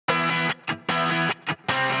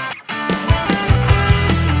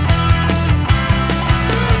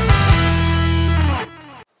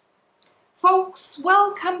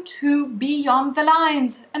welcome to Beyond the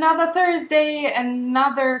Lines. Another Thursday,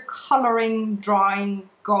 another coloring drawing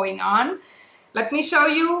going on. Let me show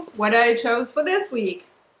you what I chose for this week.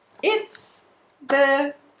 It's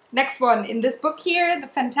the next one in this book here, the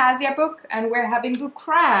Fantasia book, and we're having the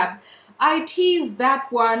crab. I teased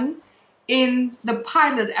that one in the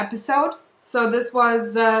pilot episode, so this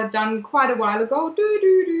was done quite a while ago.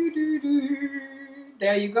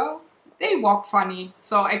 There you go. They walk funny,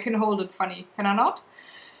 so I can hold it funny, can I not?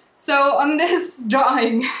 So on this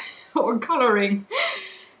drawing or coloring,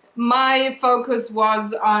 my focus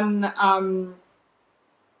was on,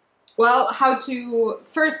 well, how to,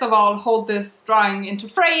 first of all, hold this drawing into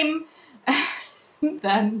frame.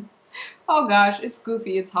 Then, oh gosh, it's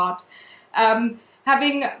goofy, it's hot.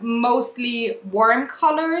 Having mostly warm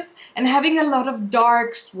colors and having a lot of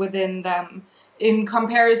darks within them, in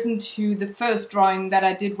comparison to the first drawing that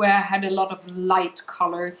I did where I had a lot of light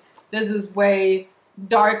colors. This is way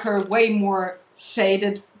darker, way more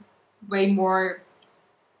shaded, way more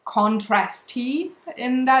contrasty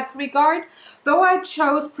in that regard. Though I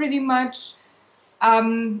chose pretty much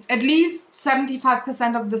at least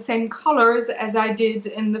 75% of the same colors as I did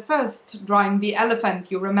in the first drawing, the elephant,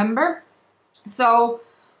 you remember? So,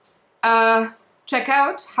 check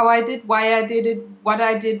out how I did, why I did it,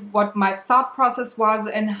 what my thought process was,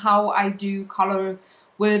 and how I do color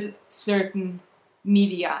with certain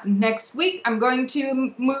media. Next week I'm going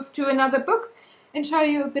to move to another book and show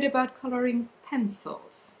you a bit about coloring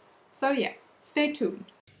pencils. So yeah, stay tuned.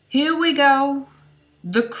 Here we go.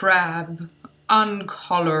 The crab,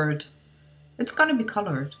 uncolored. It's gonna be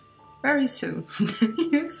colored very soon.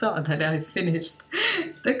 You saw that I finished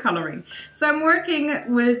the coloring. So I'm working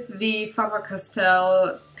with the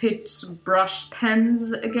Faber-Castell Pitch brush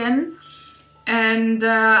pens again. And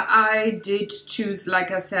I did choose,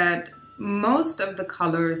 like I said, most of the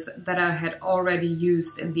colors that I had already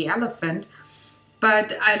used in the elephant.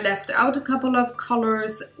 But I left out a couple of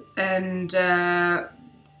colors and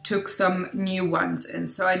took some new ones in.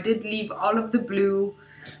 So I did leave all of the blue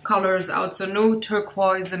colors out, so no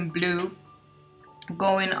turquoise and blue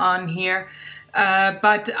going on here,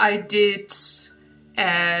 but I did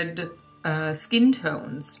add skin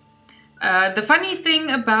tones. The funny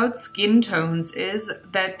thing about skin tones is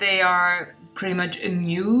that they are pretty much a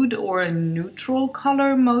nude or a neutral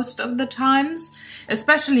color most of the times,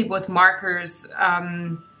 especially with markers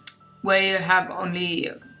where you have only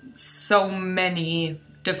so many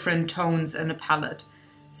different tones in a palette.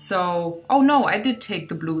 So, oh no, I did take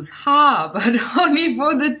the blues, but only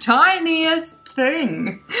for the tiniest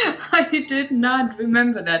thing. I did not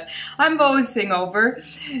remember that. I'm voicing over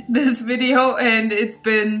this video and it's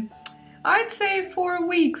been, I'd say 4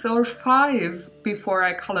 weeks or 5 before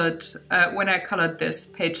I colored, when I colored this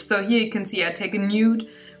page. So here you can see I take a nude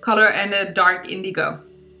color and a dark indigo.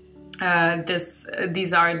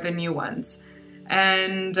 These are the new ones.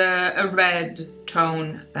 And a red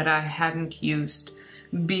tone that I hadn't used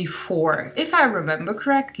before, if I remember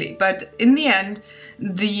correctly. But in the end,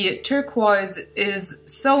 the turquoise is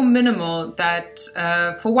so minimal that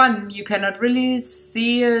for one, you cannot really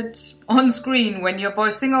see it on screen when you're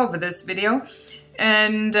voicing over this video,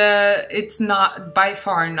 and it's not, by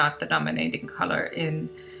far not the dominating color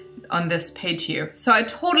on this page here. So I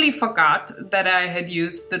totally forgot that I had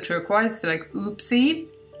used the turquoise, like oopsie,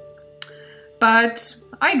 but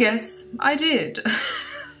I guess I did.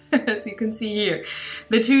 As you can see here.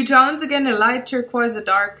 The two tones, again, a light turquoise, a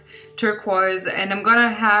dark turquoise, and I'm gonna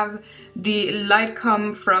have the light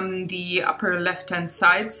come from the upper left-hand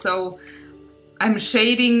side, so I'm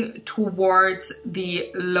shading towards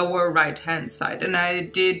the lower right-hand side. And I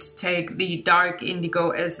did take the dark indigo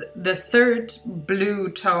as the third blue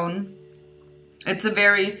tone. It's a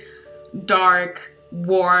very dark,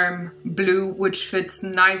 warm blue, which fits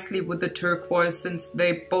nicely with the turquoise since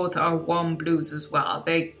they both are warm blues as well.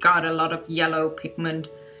 They got a lot of yellow pigment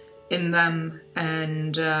in them,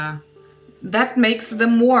 and that makes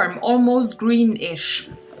them warm, almost greenish.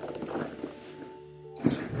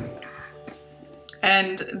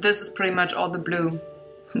 And this is pretty much all the blue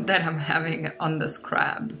that I'm having on this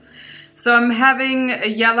crab. So I'm having a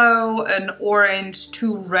yellow, an orange,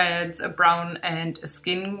 2 reds, a brown, and a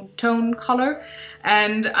skin tone color.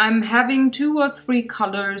 And I'm having 2 or 3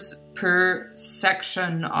 colors per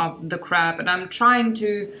section of the crab. And I'm trying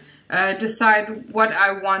to decide what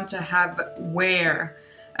I want to have where,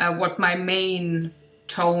 what my main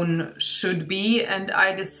tone should be. And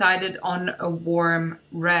I decided on a warm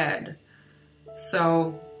red.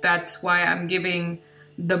 So that's why I'm giving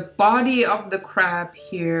the body of the crab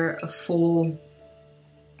here a full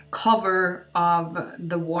cover of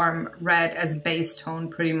the warm red as base tone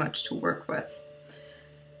pretty much to work with.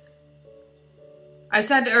 I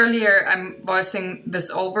said earlier I'm voicing this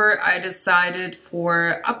over. I decided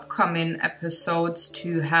for upcoming episodes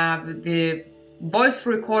to have the voice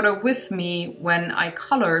recorder with me when I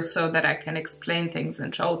color so that I can explain things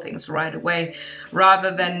and show things right away,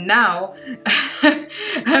 rather than now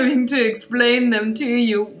having to explain them to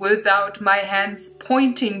you without my hands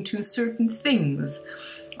pointing to certain things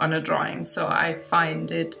on a drawing. So I find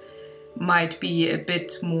it might be a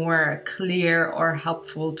bit more clear or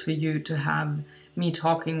helpful to you to have me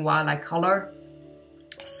talking while I color.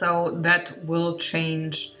 So that will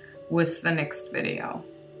change with the next video.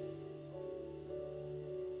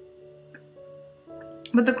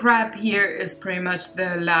 But the crab here is pretty much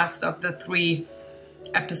the last of the 3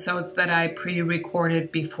 episodes that I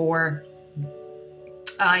pre-recorded before.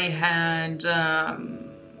 I had,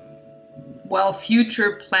 well,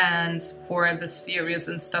 future plans for the series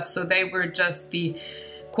and stuff, so they were just the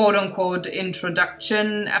quote-unquote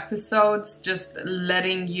introduction episodes, just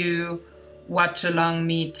letting you watch along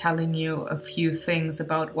me telling you a few things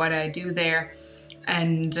about what I do there.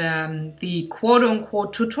 And the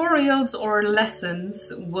quote-unquote tutorials or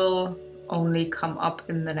lessons will only come up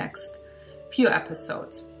in the next few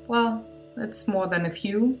episodes. Well, it's more than a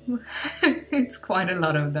few. It's quite a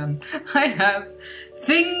lot of them. I have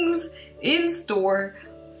things in store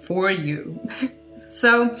for you.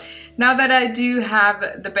 So now that I do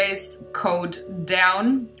have the base coat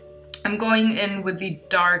down, I'm going in with the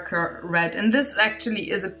darker red, and this actually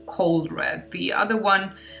is a cold red. The other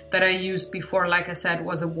one that I used before, like I said,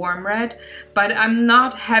 was a warm red, but I'm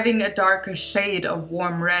not having a darker shade of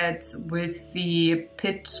warm reds with the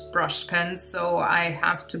Pit brush pen, so I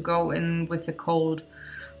have to go in with the cold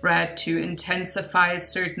red to intensify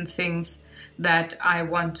certain things that I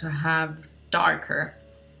want to have darker.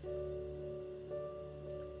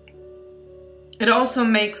 It also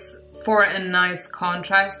makes for a nice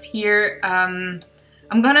contrast here. I'm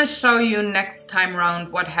gonna show you next time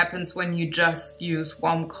around what happens when you just use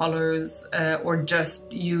warm colors or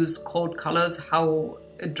just use cold colors, how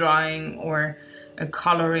a drawing or a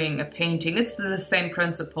coloring, a painting, it's the same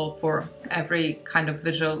principle for every kind of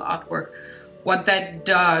visual artwork. What that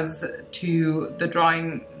does to the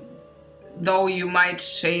drawing, though you might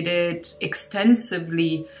shade it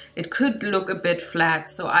extensively, it could look a bit flat.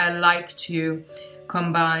 So I like to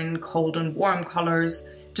combine cold and warm colors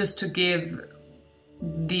just to give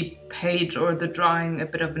the page or the drawing a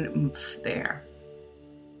bit of an oomph there.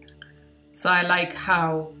 So I like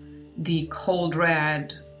how the cold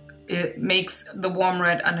red, it makes the warm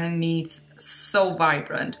red underneath so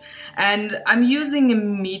vibrant. And I'm using a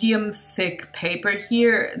medium thick paper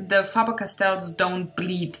here. The Faber-Castells don't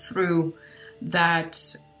bleed through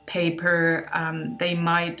that paper. They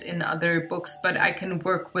might in other books, but I can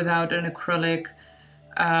work without an acrylic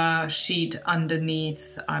sheet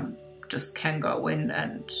underneath. I just can go in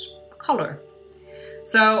and color.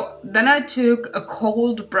 So then I took a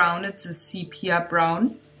cold brown, it's a sepia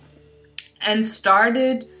brown, and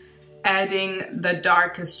started adding the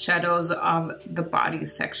darkest shadows of the body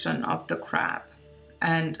section of the crab,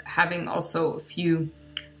 and having also a few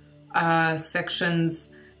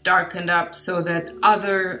sections darkened up so that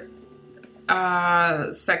other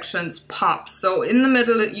sections pop. So in the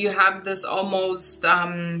middle you have this almost,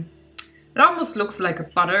 it almost looks like a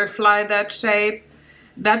butterfly, that shape.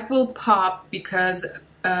 That will pop because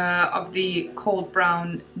of the cold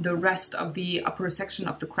brown. The rest of the upper section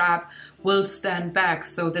of the crab will stand back.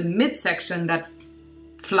 So the midsection, that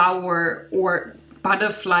flower or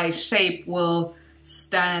butterfly shape, will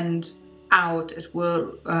stand out. It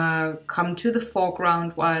will come to the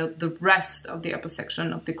foreground while the rest of the upper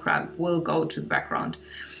section of the crab will go to the background.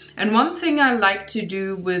 And one thing I like to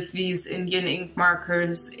do with these Indian ink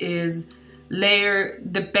markers is layer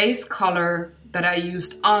the base color that I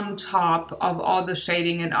used on top of all the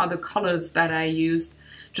shading and other colors that I used,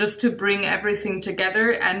 just to bring everything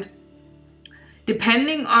together. And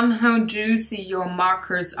depending on how juicy your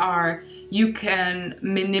markers are, you can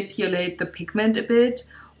manipulate the pigment a bit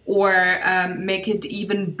or make it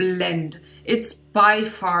even blend. It's by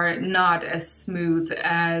far not as smooth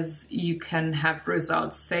as you can have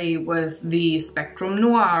results, say, with the Spectrum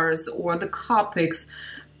Noirs or the Copics,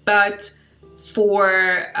 but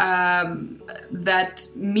for that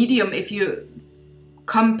medium, if you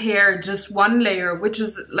compare just one layer, which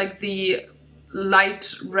is like the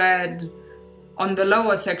light red on the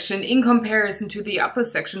lower section, in comparison to the upper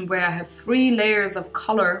section where I have 3 layers of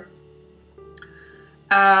color,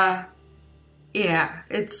 yeah,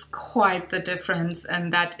 it's quite the difference,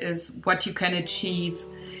 and that is what you can achieve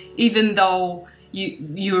even though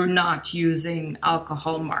you're not using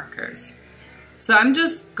alcohol markers. So I'm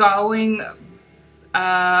just going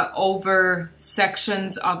over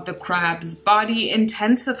sections of the crab's body,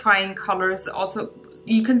 intensifying colors. Also,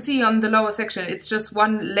 you can see on the lower section, it's just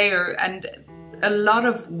one layer and a lot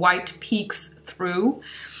of white peeks through.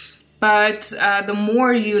 But the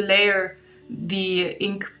more you layer the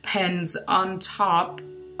ink pens on top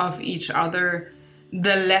of each other,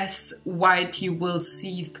 the less white you will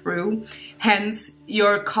see through. Hence,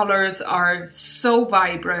 your colors are so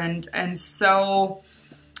vibrant and so,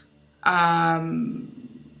 well,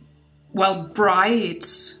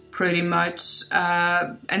 bright, pretty much,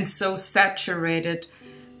 and so saturated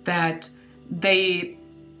that they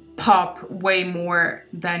pop way more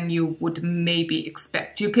than you would maybe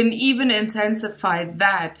expect. You can even intensify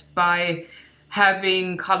that by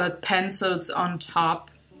having colored pencils on top,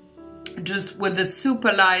 just with a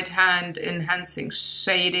super light hand, enhancing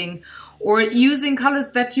shading, or using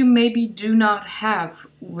colors that you maybe do not have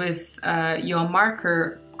with your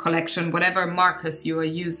marker collection, whatever markers you are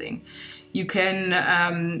using. You can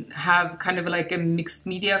have kind of like a mixed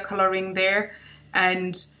media coloring there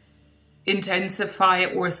and intensify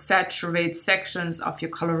or saturate sections of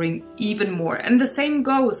your coloring even more. And the same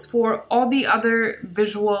goes for all the other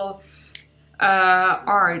visual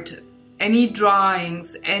art, any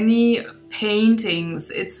drawings, any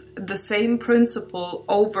paintings. It's the same principle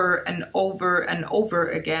over and over and over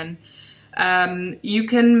again. You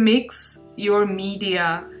can mix your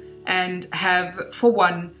media and have, for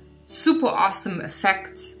one, super awesome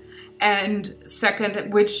effects, and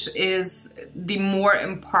second, which is the more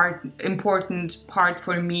important part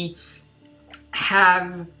for me,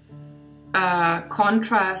 have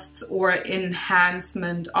contrasts or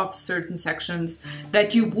enhancement of certain sections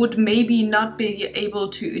that you would maybe not be able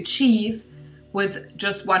to achieve with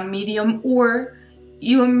just one medium, or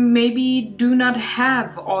you maybe do not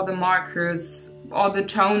have all the markers, all the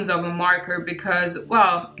tones of a marker, because,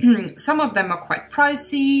 well, some of them are quite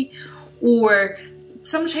pricey, or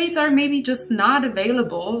some shades are maybe just not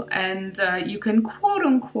available, and you can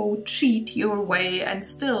quote-unquote cheat your way and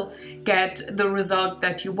still get the result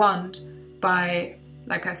that you want by,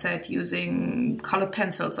 like I said, using colored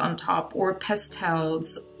pencils on top, or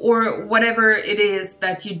pastels, or whatever it is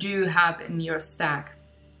that you do have in your stack.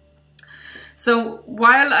 So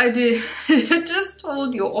while I did just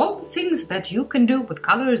told you all the things that you can do with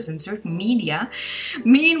colors in certain media,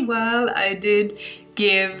 meanwhile I did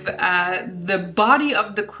give the body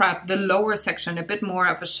of the crab, the lower section, a bit more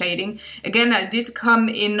of a shading. Again, I did come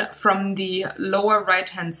in from the lower right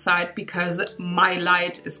hand side because my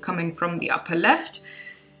light is coming from the upper left.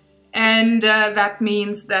 And that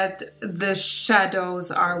means that the shadows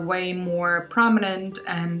are way more prominent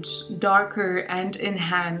and darker and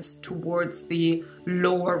enhanced towards the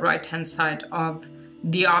lower right hand side of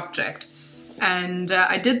the object. And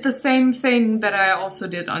I did the same thing that I also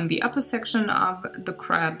did on the upper section of the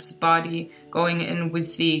crab's body, going in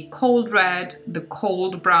with the cold red, the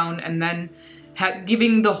cold brown, and then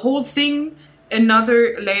giving the whole thing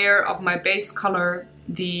another layer of my base color,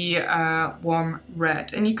 the warm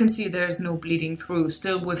red. And you can see there's no bleeding through,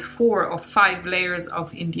 still with 4 or 5 layers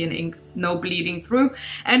of Indian ink, no bleeding through.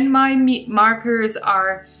 And my markers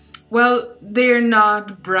are, well, they're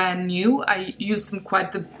not brand new. I used them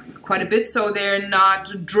quite a bit, so they're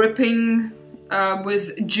not dripping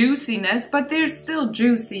with juiciness, but they're still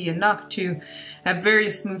juicy enough to have very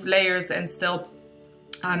smooth layers, and still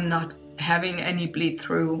I'm not having any bleed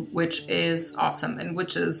through, which is awesome, and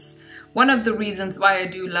which is one of the reasons why I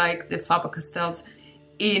do like the Faber-Castells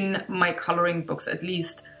in my coloring books, at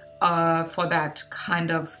least for that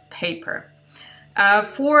kind of paper.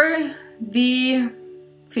 For the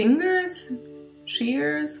fingers,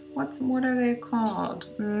 shears, what are they called?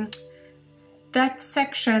 That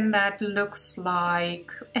section that looks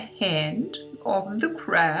like a hand of the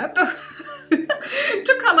crab.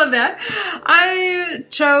 To color that, I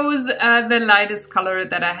chose the lightest color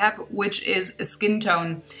that I have, which is a skin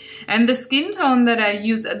tone. And the skin tone that I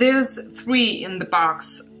use, there's 3 in the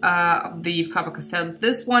box of the Faber-Castells.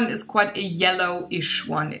 This one is quite a yellowish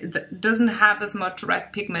one. It doesn't have as much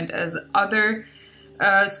red pigment as other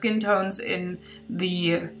skin tones in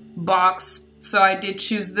the box. So I did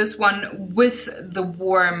choose this one with the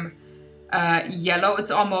warm yellow.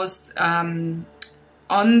 It's almost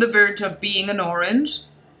on the verge of being an orange,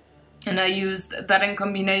 and I used that in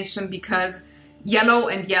combination because yellow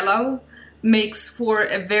and yellow makes for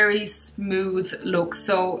a very smooth look.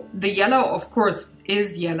 So the yellow, of course,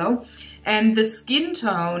 is yellow, and the skin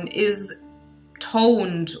tone is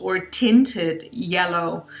toned or tinted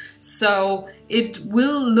yellow, so it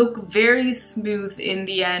will look very smooth in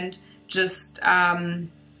the end, just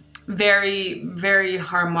very, very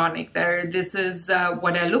harmonic there. This is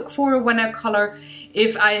what I look for when I color.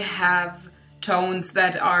 If I have tones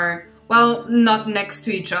that are, well, not next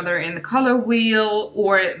to each other in the color wheel,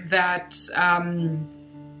 or that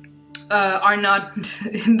are not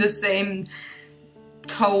in the same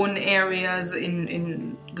tone areas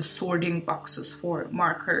in the sorting boxes for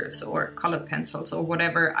markers or color pencils or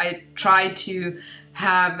whatever, I try to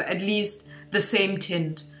have at least the same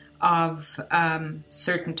tint of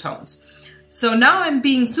certain tones. So now I'm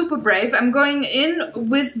being super brave. I'm going in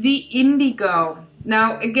with the indigo.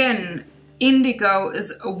 Now again, indigo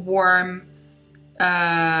is a warm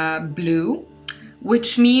blue,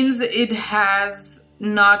 which means it has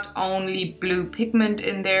not only blue pigment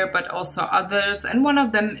in there, but also others, and one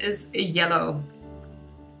of them is a yellow.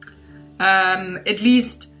 At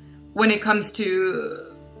least when it comes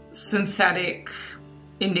to synthetic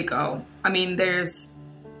indigo. I mean,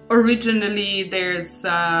 originally there's,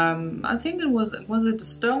 I think was it a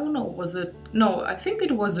stone, or was it, no, I think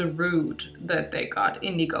it was a root that they got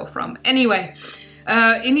indigo from. Anyway,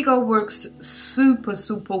 indigo works super,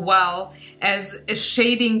 super well as a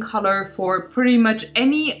shading color for pretty much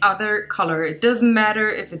any other color. It doesn't matter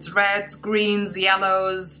if it's reds, greens,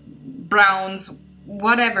 yellows, browns,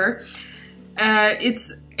 whatever.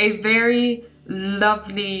 It's a very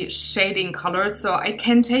lovely shading color, so I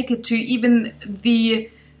can take it to even the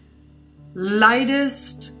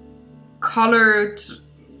lightest colored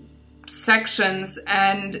sections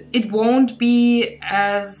and it won't be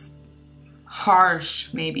as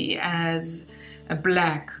harsh maybe as a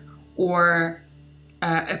black or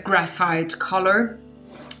a graphite color.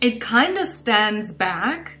 It kind of stands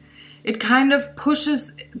back. It kind of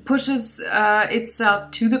pushes itself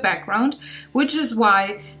to the background, which is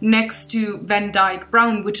why next to Van Dyke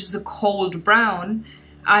Brown, which is a cold brown,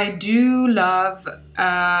 I do love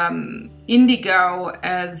indigo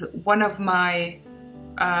as one of my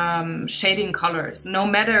shading colors. No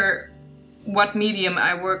matter what medium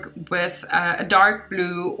I work with, a dark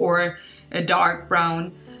blue or a dark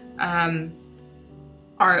brown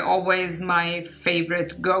are always my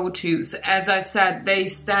favorite go-tos. As I said, they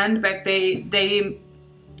stand back, they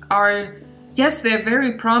are, yes, they're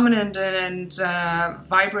very prominent and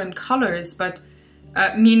vibrant colors, but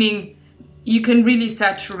meaning you can really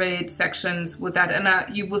saturate sections with that,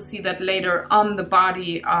 and you will see that later on the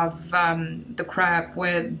body of the crab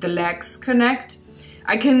where the legs connect.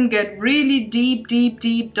 I can get really deep, deep,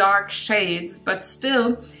 deep dark shades, but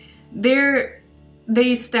still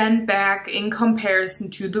they stand back in comparison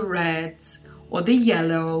to the reds or the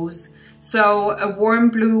yellows. So a warm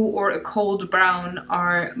blue or a cold brown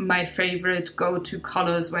are my favorite go-to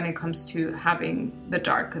colors when it comes to having the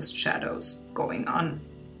darkest shadows going on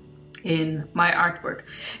in my artwork.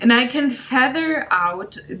 And I can feather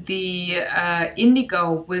out the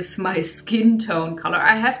indigo with my skin tone color.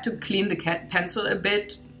 I have to clean the pencil a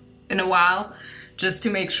bit in a while just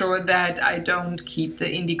to make sure that I don't keep the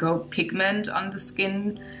indigo pigment on the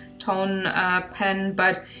skin tone pen,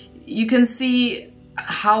 but you can see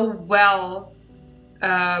how well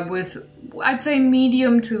with, I'd say,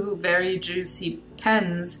 medium to very juicy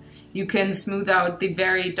pens you can smooth out the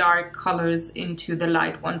very dark colors into the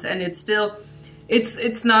light ones, and it's still,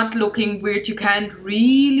 it's not looking weird. You can't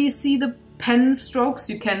really see the pen strokes,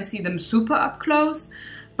 you can see them super up close,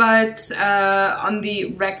 but on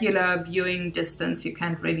the regular viewing distance you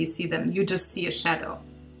can't really see them, you just see a shadow.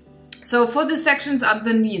 So for the sections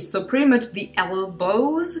underneath, so pretty much the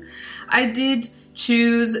elbows, I did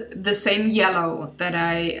choose the same yellow that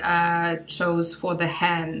I chose for the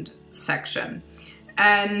hand section.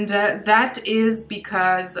 And that is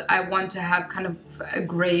because I want to have kind of a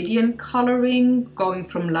gradient coloring going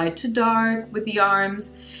from light to dark with the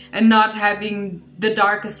arms and not having the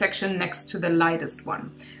darkest section next to the lightest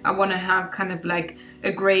one. I want to have kind of like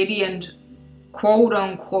a gradient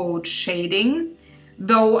quote-unquote shading,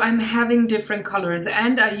 though I'm having different colors,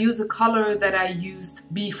 and I use a color that I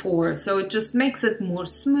used before, so it just makes it more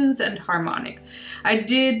smooth and harmonic. I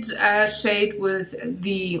did shade with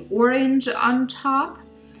the orange on top,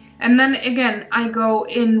 and then again I go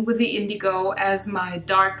in with the indigo as my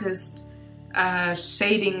darkest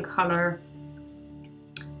shading color,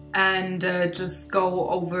 and just go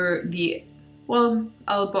over the, well,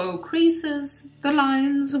 elbow creases, the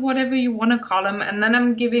lines, whatever you want to call them, and then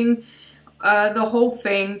I'm giving the whole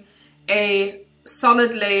thing a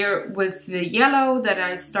solid layer with the yellow that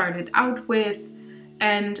I started out with,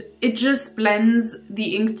 and it just blends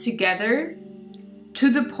the ink together to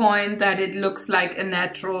the point that it looks like a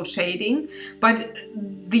natural shading, but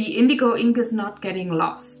the indigo ink is not getting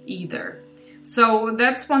lost either. So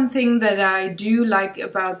that's one thing that I do like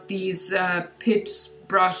about these pitch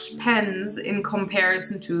brush pens in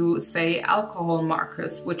comparison to, say, alcohol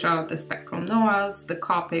markers, which are the Spectrum Noirs, the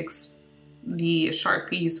Copics, the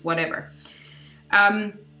Sharpies, whatever.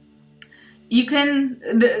 The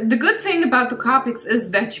good thing about the Copics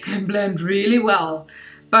is that you can blend really well,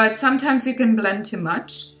 but sometimes you can blend too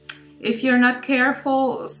much if you're not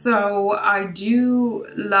careful. So I do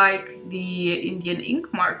like the Indian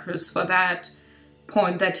ink markers for that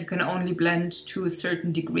point, that you can only blend to a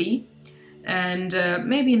certain degree, and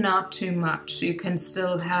maybe not too much. You can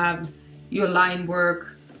still have your line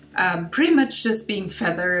work pretty much just being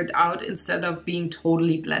feathered out instead of being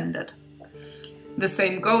totally blended. The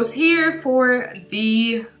same goes here for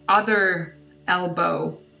the other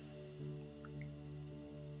elbow.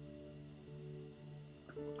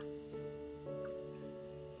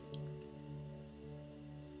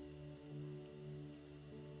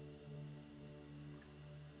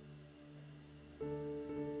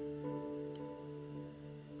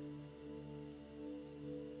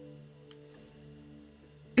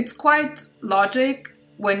 It's quite logic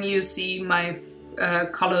when you see my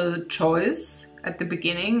color choice at the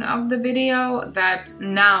beginning of the video, that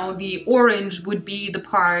now the orange would be the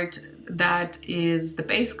part that is the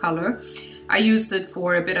base color. I used it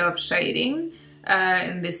for a bit of shading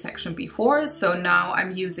in this section before, so now I'm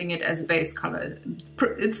using it as a base color.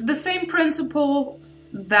 It's the same principle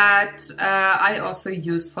that I also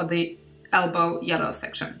used for the elbow yellow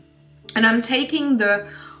section. And I'm taking the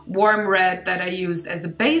warm red that I used as a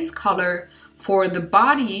base color for the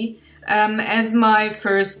body as my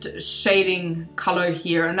first shading color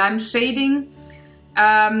here. And I'm shading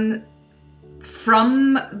from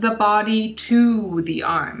the body to the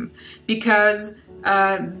arm, because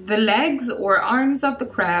the legs or arms of the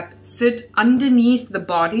crab sit underneath the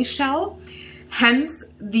body shell.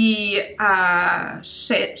 Hence, the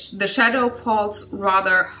shadow falls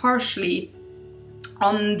rather harshly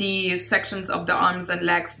on the sections of the arms and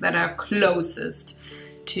legs that are closest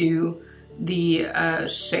to the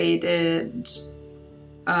shaded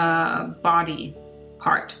body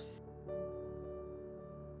part.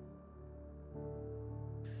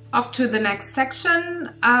 Off to the next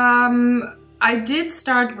section. I did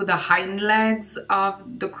start with the hind legs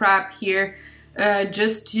of the crab here,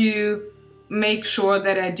 just to make sure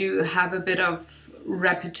that I do have a bit of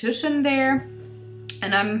repetition there.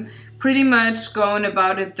 And I'm pretty much going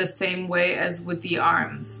about it the same way as with the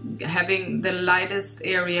arms, having the lightest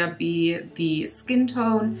area be the skin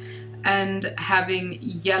tone and having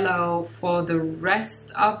yellow for the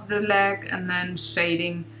rest of the leg, and then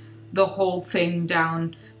shading the whole thing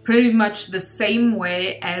down pretty much the same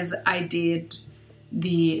way as I did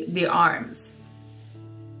the arms.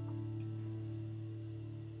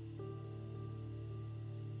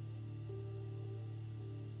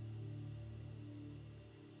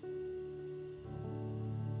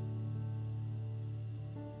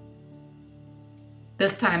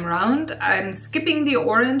 This time around, I'm skipping the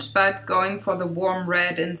orange, but going for the warm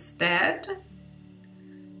red instead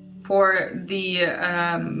for the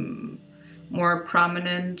more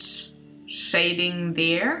prominent shading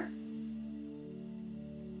there.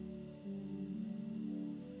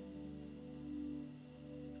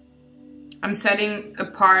 I'm setting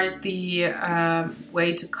apart the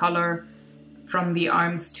way to color from the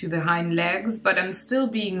arms to the hind legs, but I'm still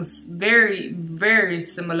being very, very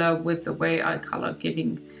similar with the way I color,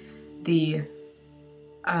 giving the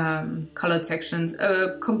colored sections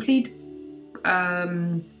a complete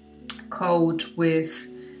coat with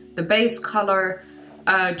the base color,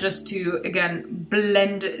 just to, again,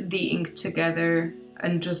 blend the ink together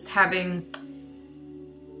and just having,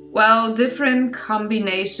 well, different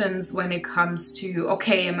combinations when it comes to,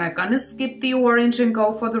 okay, am I gonna skip the orange and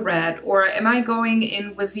go for the red, or am I going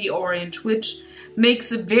in with the orange, which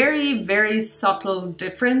makes very, very subtle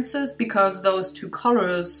differences because those two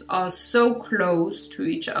colors are so close to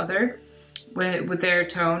each other with their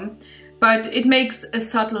tone, but it makes a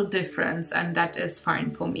subtle difference, and that is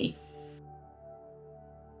fine for me.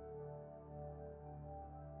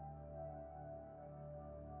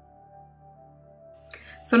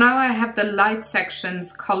 So now I have the light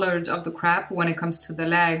sections colored of the crab when it comes to the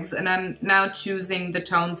legs, and I'm now choosing the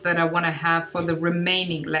tones that I want to have for the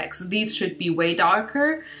remaining legs. These should be way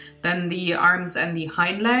darker than the arms and the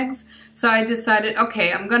hind legs. So I decided,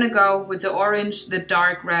 okay, I'm gonna go with the orange, the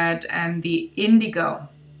dark red, and the indigo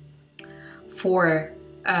for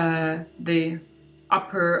the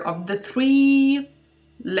upper of the 3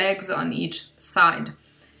 legs on each side.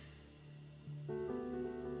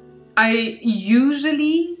 I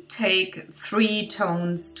usually take 3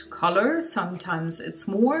 tones to color, sometimes it's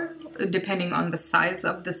more, depending on the size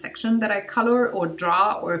of the section that I color or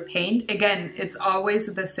draw or paint. Again, it's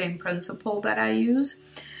always the same principle that I use.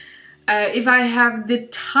 If I have the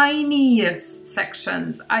tiniest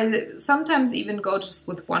sections, I sometimes even go just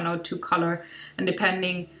with 1 or 2 color, and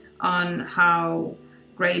depending on how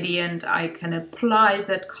gradient I can apply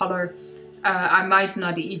that color, I might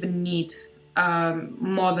not even need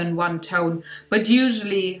more than 1 tone, but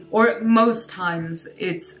usually, or most times,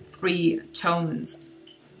 it's 3 tones.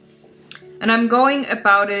 And I'm going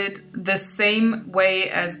about it the same way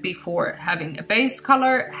as before, having a base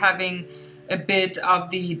color, having a bit of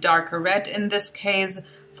the darker red in this case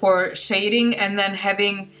for shading, and then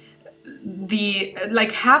having the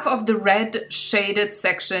like half of the red shaded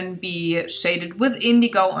section be shaded with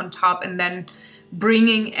indigo on top, and then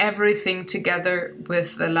bringing everything together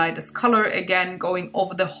with the lightest color, again going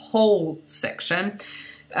over the whole section,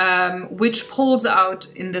 which pulls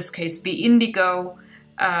out, in this case, the indigo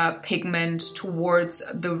pigment towards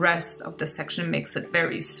the rest of the section, makes it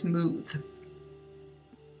very smooth.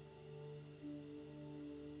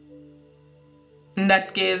 And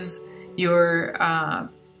that gives your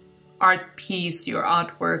art piece, your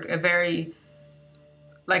artwork, a very,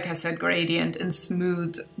 like I said, gradient and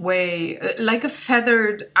smooth way, like a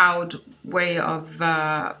feathered out way of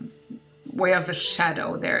a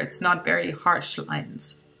shadow there. It's not very harsh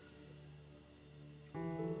lines.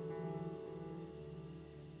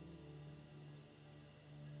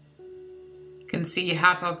 You can see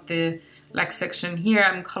half of the black section here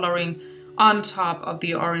I'm coloring on top of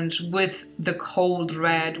the orange with the cold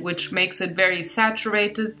red, which makes it very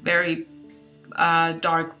saturated, very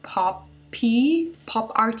dark pop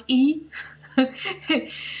art-y.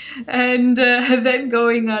 And then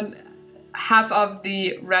going on half of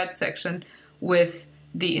the red section with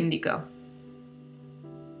the indigo.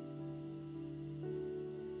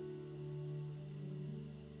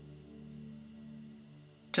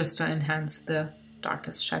 Just to enhance the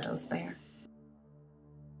darkest shadows there.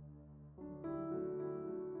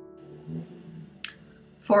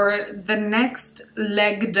 For the next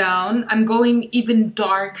leg down, I'm going even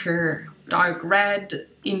darker, dark red,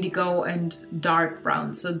 indigo, and dark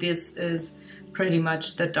brown. So this is pretty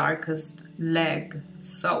much the darkest leg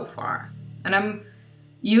so far. And I'm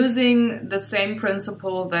using the same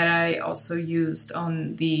principle that I also used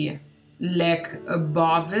on the leg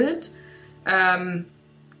above it.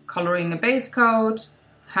 Coloring a base coat,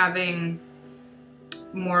 having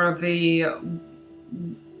more of a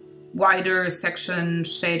wider section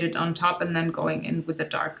shaded on top, and then going in with the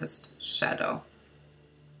darkest shadow.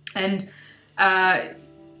 And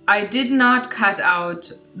I did not cut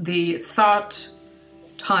out the thought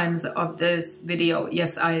times of this video.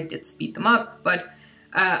 Yes, I did speed them up, but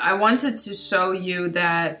I wanted to show you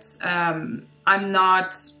that I'm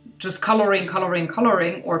not just coloring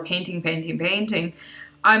or painting.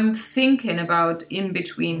 I'm thinking about in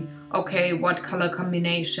between, okay, what color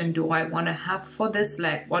combination do I want to have for this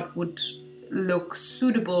leg? What would look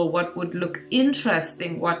suitable? What would look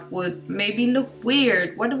interesting? What would maybe look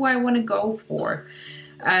weird? What do I want to go for?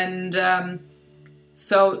 And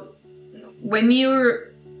so when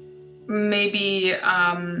you're maybe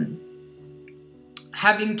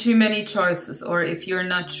having too many choices, or if you're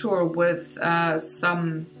not sure with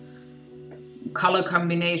some color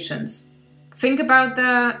combinations, think about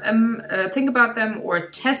them or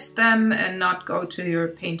test them, and not go to your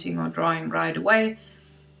painting or drawing right away.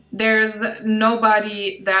 There's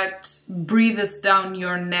nobody that breathes down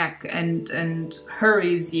your neck and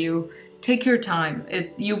hurries you. Take your time.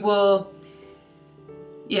 You will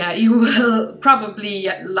probably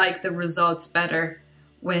like the results better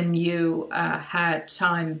when you had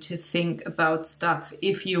time to think about stuff,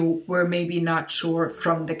 if you were maybe not sure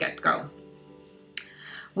from the get-go.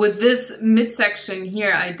 With this midsection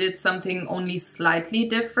here, I did something only slightly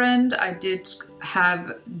different. I did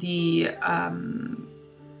have the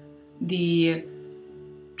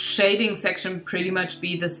shading section pretty much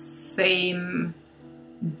be the same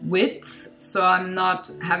width, so I'm not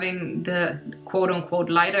having the quote-unquote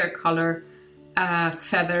lighter color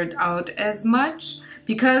feathered out as much,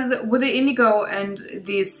 because with the indigo and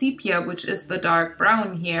the sepia, which is the dark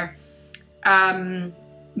brown here,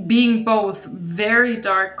 being both very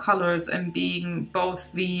dark colors and being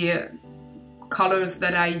both the colors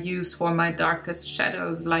that I use for my darkest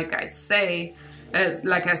shadows, like I said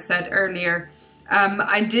earlier,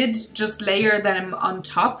 I did just layer them on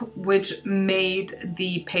top, which made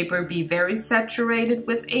the paper be very saturated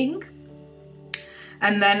with ink.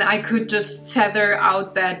 And then I could just feather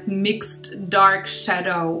out that mixed dark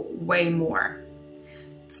shadow way more.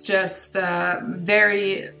 It's just a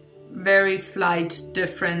very, very slight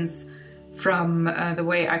difference from the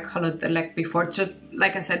way I colored the leg before. Just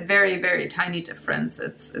like I said, very, very tiny difference.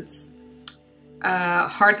 It's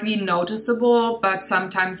hardly noticeable, but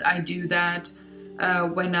sometimes I do that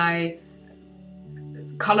when I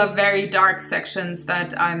color very dark sections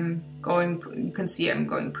that I'm going, you can see I'm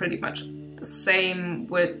going pretty much the same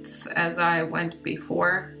width as I went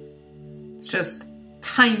before. It's just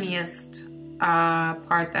tiniest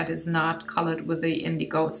part that is not colored with the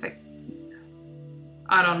indigo. It's like,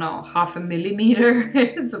 I don't know, 0.5 millimeter.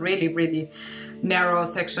 It's a really, really narrow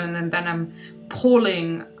section, and then I'm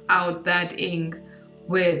pulling out that ink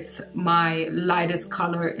with my lightest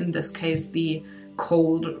color, in this case the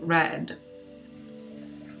cold red.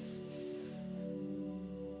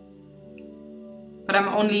 But I'm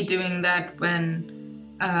only doing that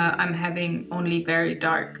when I'm having only very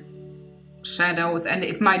dark shadows, and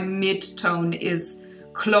if my mid-tone is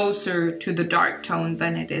closer to the dark tone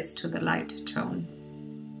than it is to the light tone.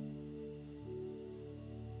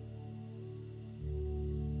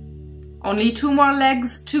 Only 2 more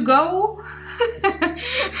legs to go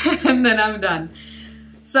and then I'm done.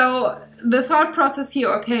 So the thought process here,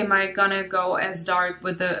 okay, am I gonna go as dark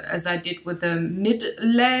with the as I did with the mid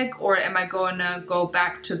leg, or am I gonna go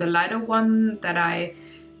back to the lighter one that I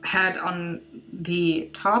had on the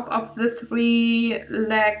top of the 3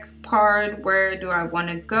 leg part? Where do I want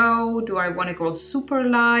to go? Do I want to go super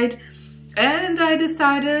light? And I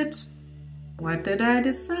decided, what did I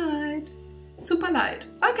decide? Super light.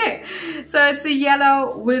 Okay, so it's a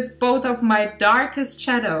yellow with both of my darkest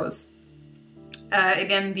shadows.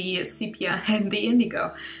 Again, the sepia and the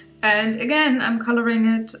indigo. And again, I'm coloring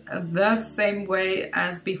it the same way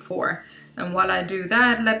as before. And while I do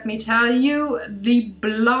that, let me tell you, the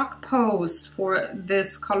blog post for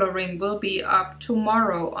this coloring will be up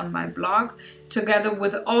tomorrow on my blog, together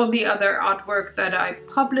with all the other artwork that I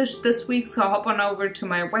published this week. So hop on over to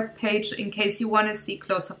my webpage in case you want to see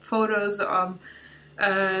close-up photos of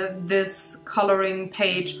this coloring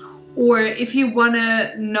page, or if you want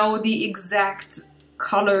to know the exact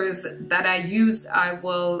colors that I used, I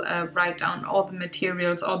will write down all the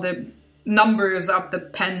materials, all the numbers of the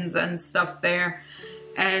pens and stuff there,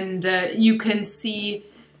 and you can see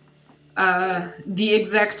the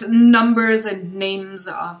exact numbers and names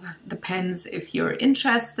of the pens if you're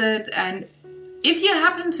interested. And if you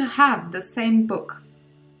happen to have the same book,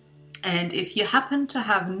 and if you happen to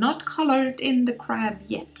have not colored in the crab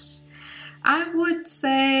yet, I would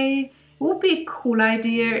say it would be a cool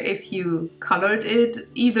idea if you colored it,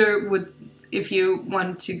 either with, if you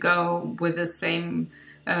want to go with the same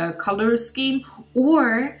color scheme,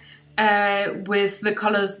 or with the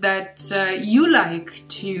colors that you like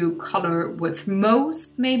to color with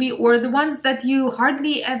most, maybe, or the ones that you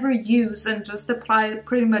hardly ever use, and just apply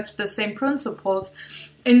pretty much the same principles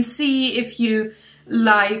and see if you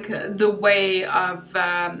like the way of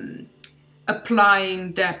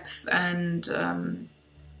applying depth and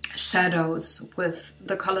shadows with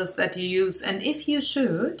the colors that you use. And if you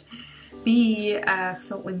should be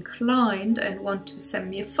so inclined and want to send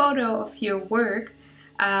me a photo of your work,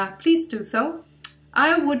 please do so.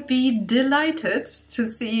 I would be delighted to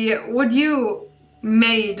see what you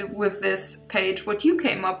made with this page, what you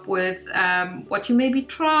came up with, what you maybe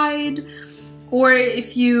tried, or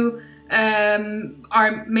if you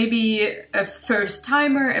are maybe a first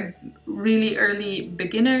timer, a really early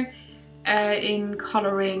beginner in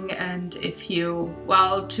coloring, and if you,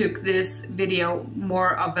 well, took this video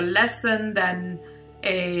more of a lesson than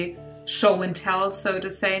a show and tell, so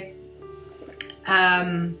to say.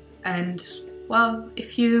 And well,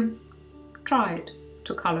 if you tried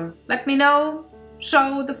to color, let me know.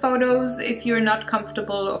 Show the photos if you're not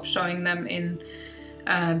comfortable of showing them in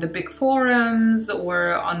the big forums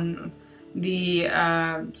or on the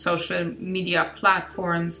social media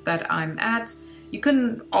platforms that I'm at. You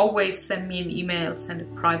can always send me an email, send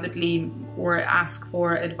it privately, or ask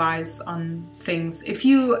for advice on things. If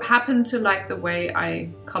you happen to like the way I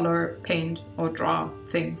color, paint, or draw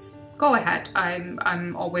things, go ahead.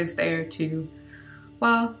 I'm always there to,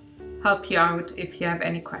 well, help you out if you have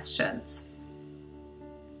any questions.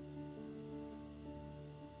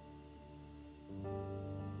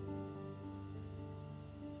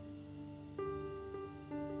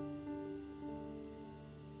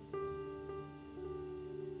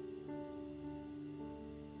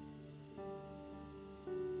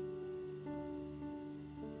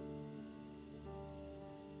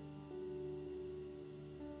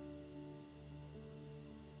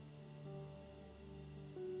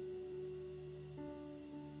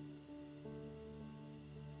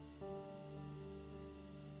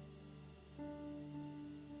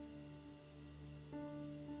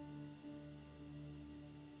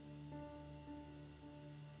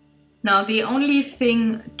 Now the only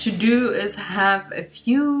thing to do is have a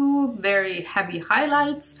few very heavy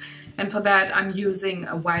highlights, and for that I'm using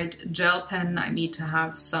a white gel pen. I need to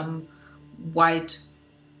have some white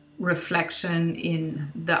reflection in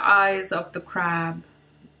the eyes of the crab,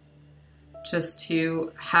 just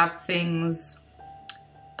to have things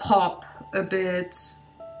pop a bit.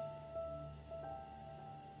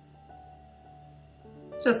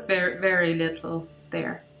 Just very, very little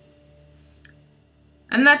there.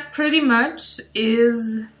 And that pretty much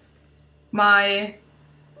is my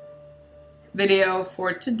video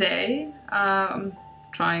for today. I'm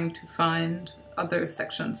trying to find other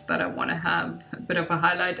sections that I want to have a bit of a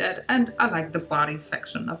highlight at, and I like the body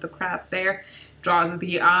section of the crab there. Draws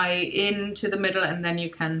the eye into the middle, and then you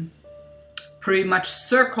can pretty much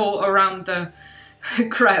circle around the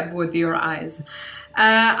crab with your eyes.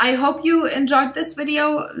 I hope you enjoyed this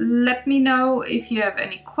video. Let me know if you have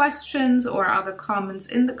any questions or other comments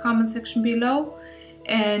in the comment section below.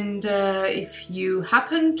 And if you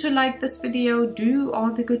happen to like this video, do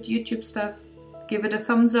all the good YouTube stuff. Give it a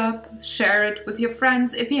thumbs up, share it with your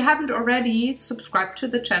friends. If you haven't already, subscribe to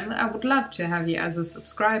the channel. I would love to have you as a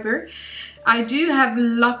subscriber. I do have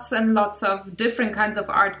lots and lots of different kinds of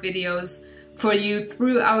art videos for you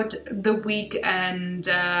throughout the week, and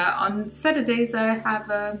on Saturdays I have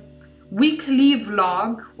a weekly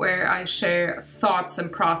vlog where I share thoughts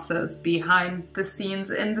and process behind the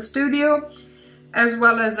scenes in the studio, as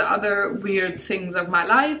well as other weird things of my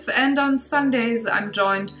life. And on Sundays I'm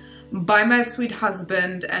joined by my sweet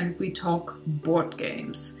husband and we talk board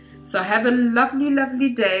games. So have a lovely, lovely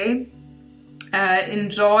day.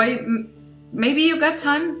 Enjoy. Maybe you got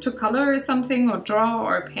time to color something or draw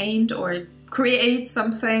or paint or create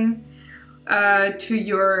something to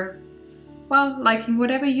your, well, liking,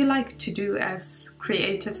 whatever you like to do as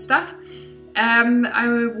creative stuff. I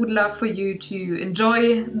would love for you to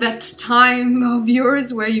enjoy that time of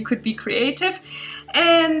yours where you could be creative.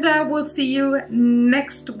 And we'll see you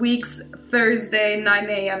next week's Thursday, 9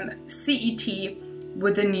 AM CET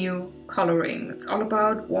with a new coloring. It's all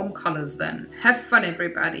about warm colors then. Have fun,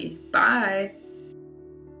 everybody. Bye.